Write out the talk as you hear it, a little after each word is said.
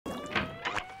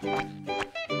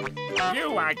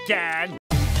You again?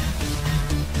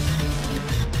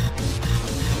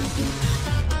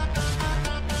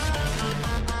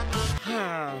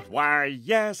 Why,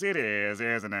 yes it is,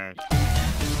 isn't it?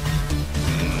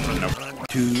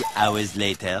 2 hours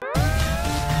later.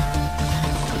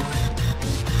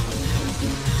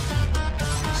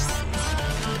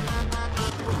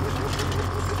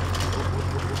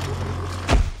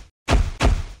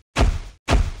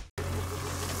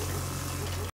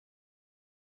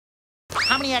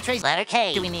 How many x-rays letter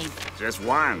K do we need? Just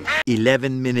one.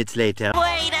 11 minutes later.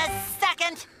 Wait a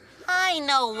second! I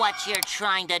know what you're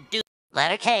trying to do.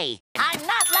 Letter K. I'm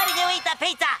not letting you eat the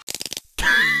pizza!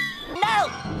 No!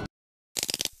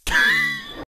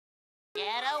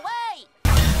 Get away!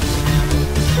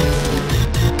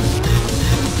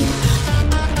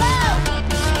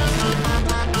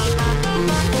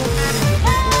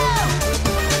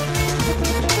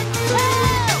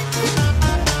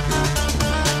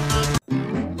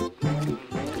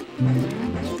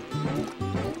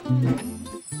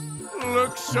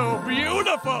 Looks so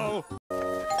beautiful!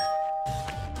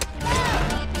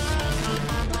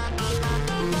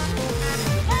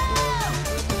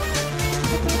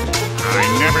 I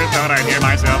never thought I'd hear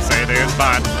myself say this,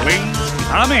 but please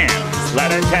come in,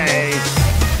 letter K.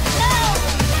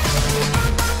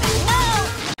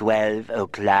 12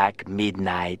 o'clock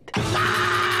midnight.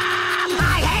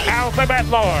 Alphabet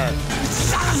lore.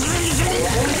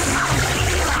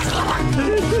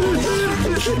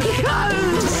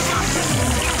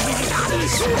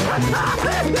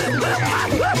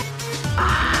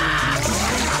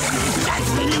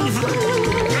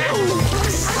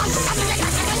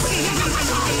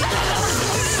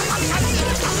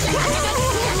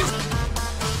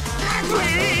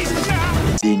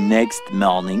 The next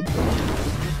morning.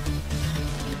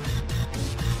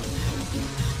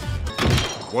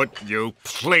 Would you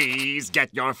please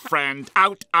get your friend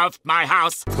out of my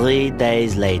house? 3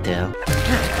 days later.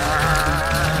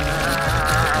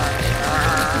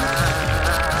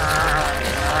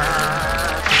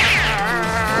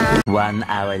 One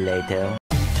hour later.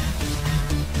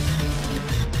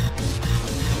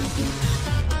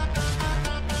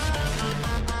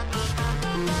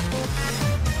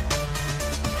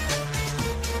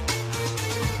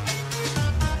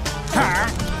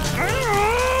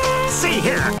 See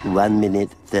here. 1 minute,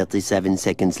 37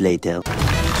 seconds later.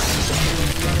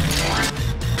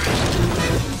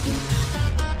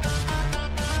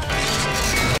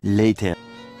 Later.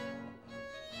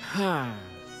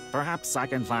 Perhaps I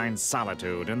can find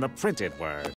solitude in the printed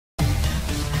word.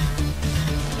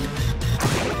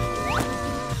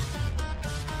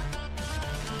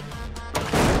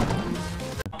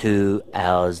 Two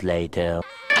hours later.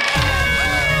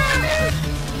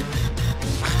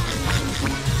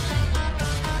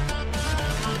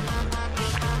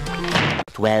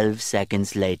 Twelve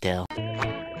seconds later.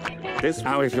 This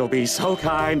now, if you'll be so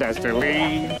kind as to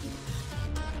leave.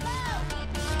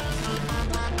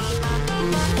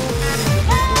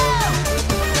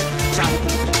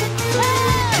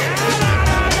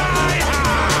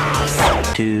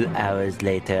 Two hours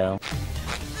later.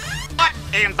 What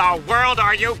in the world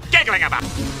are you giggling about?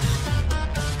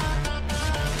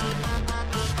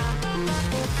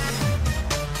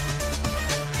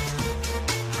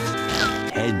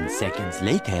 Ten seconds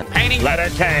later. Painting letter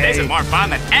K. This is more fun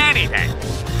than anything.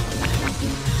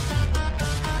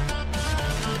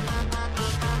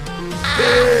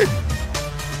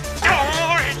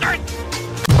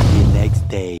 The next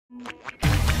day.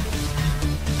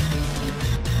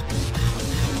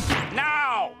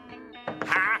 No!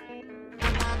 Huh?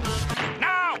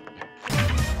 No!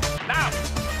 No!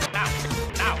 No! No!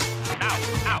 No!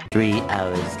 No! 3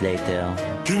 hours later.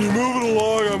 Can you move it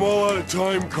along? I'm all out of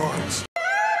time cards.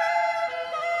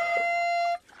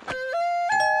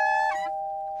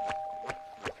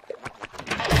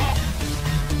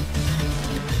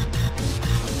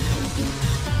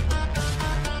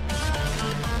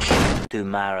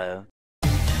 Tomorrow.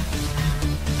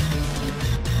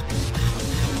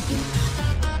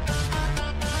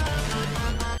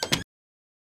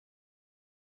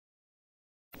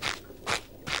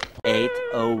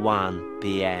 (8:01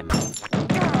 p.m.)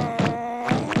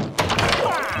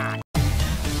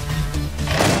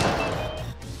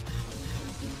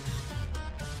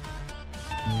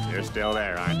 You're still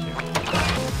there, aren't you?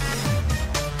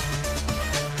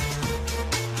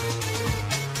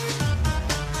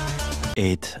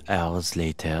 8 hours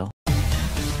later.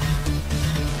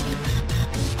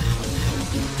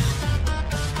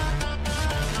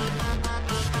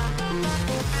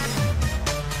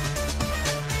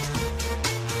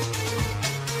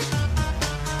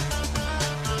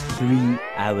 3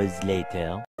 hours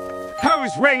later.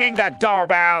 Who's ringing the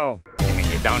doorbell? You mean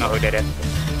you don't know who did it?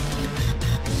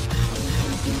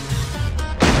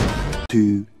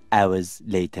 2 hours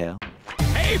later.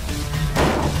 Hey!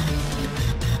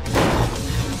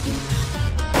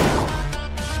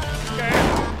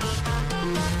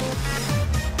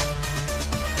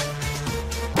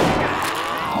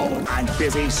 I'm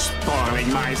busy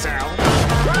spoiling myself.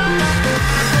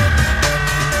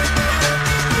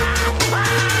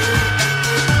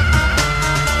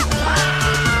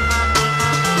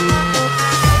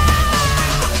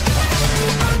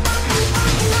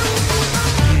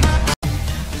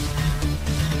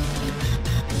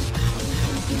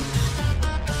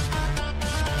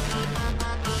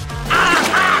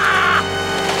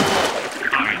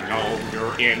 I know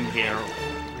you're in here.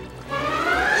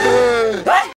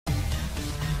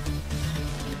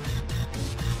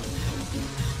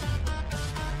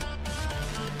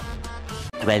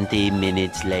 20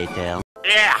 minutes later.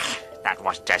 Yeah, that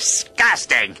was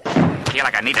disgusting. I feel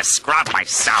like I need to scrub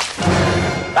myself.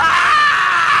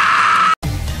 Ah!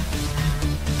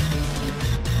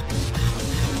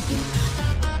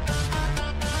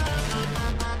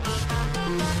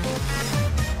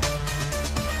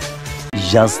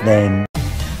 Just then.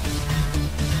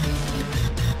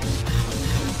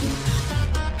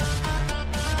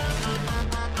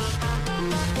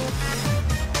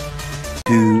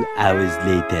 Two hours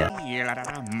later.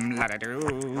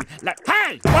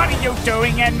 Hey, what are you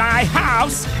doing in my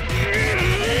house?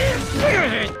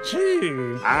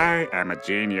 I am a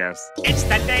genius. It's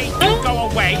the day you go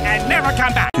away and never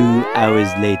come back. 2 hours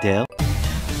later.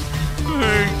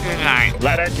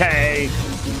 Letter K.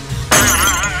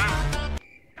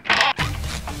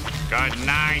 Good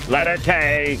night. Letter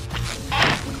K.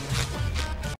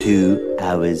 2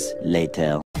 hours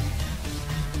later.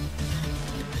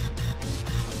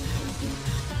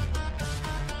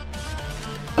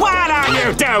 What are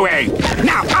you doing?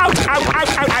 Now, out, out, out,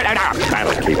 out, out, out, out.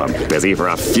 That'll keep him busy for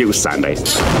a few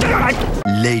Sundays.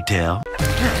 Later.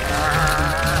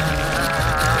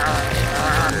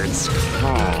 It's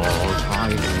called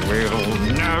I Will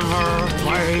Never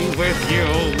Play With You.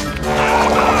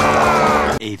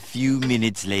 A few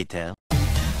minutes later.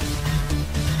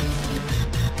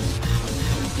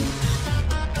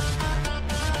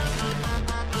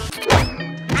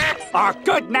 A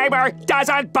good neighbor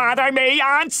doesn't bother me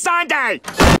on Sunday.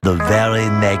 The very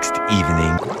next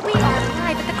evening. We are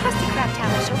live at the Krusty Krab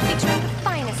Talent Show featuring the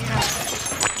finest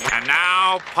talent. And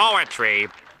now, poetry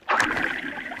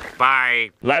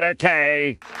by Letter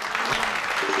K.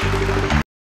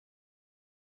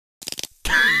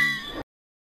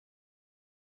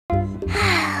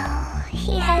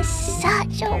 He has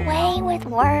such a way with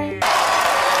words.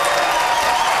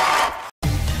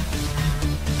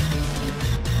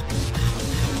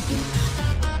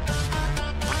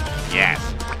 Yes.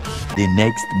 The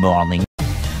next morning.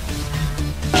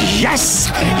 Yes!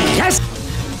 Yes!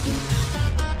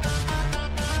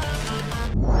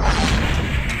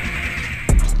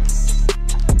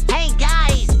 Hey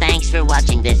guys, thanks for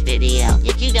watching this video.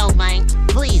 If you don't mind,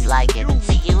 please like it.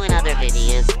 See you in other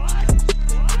videos.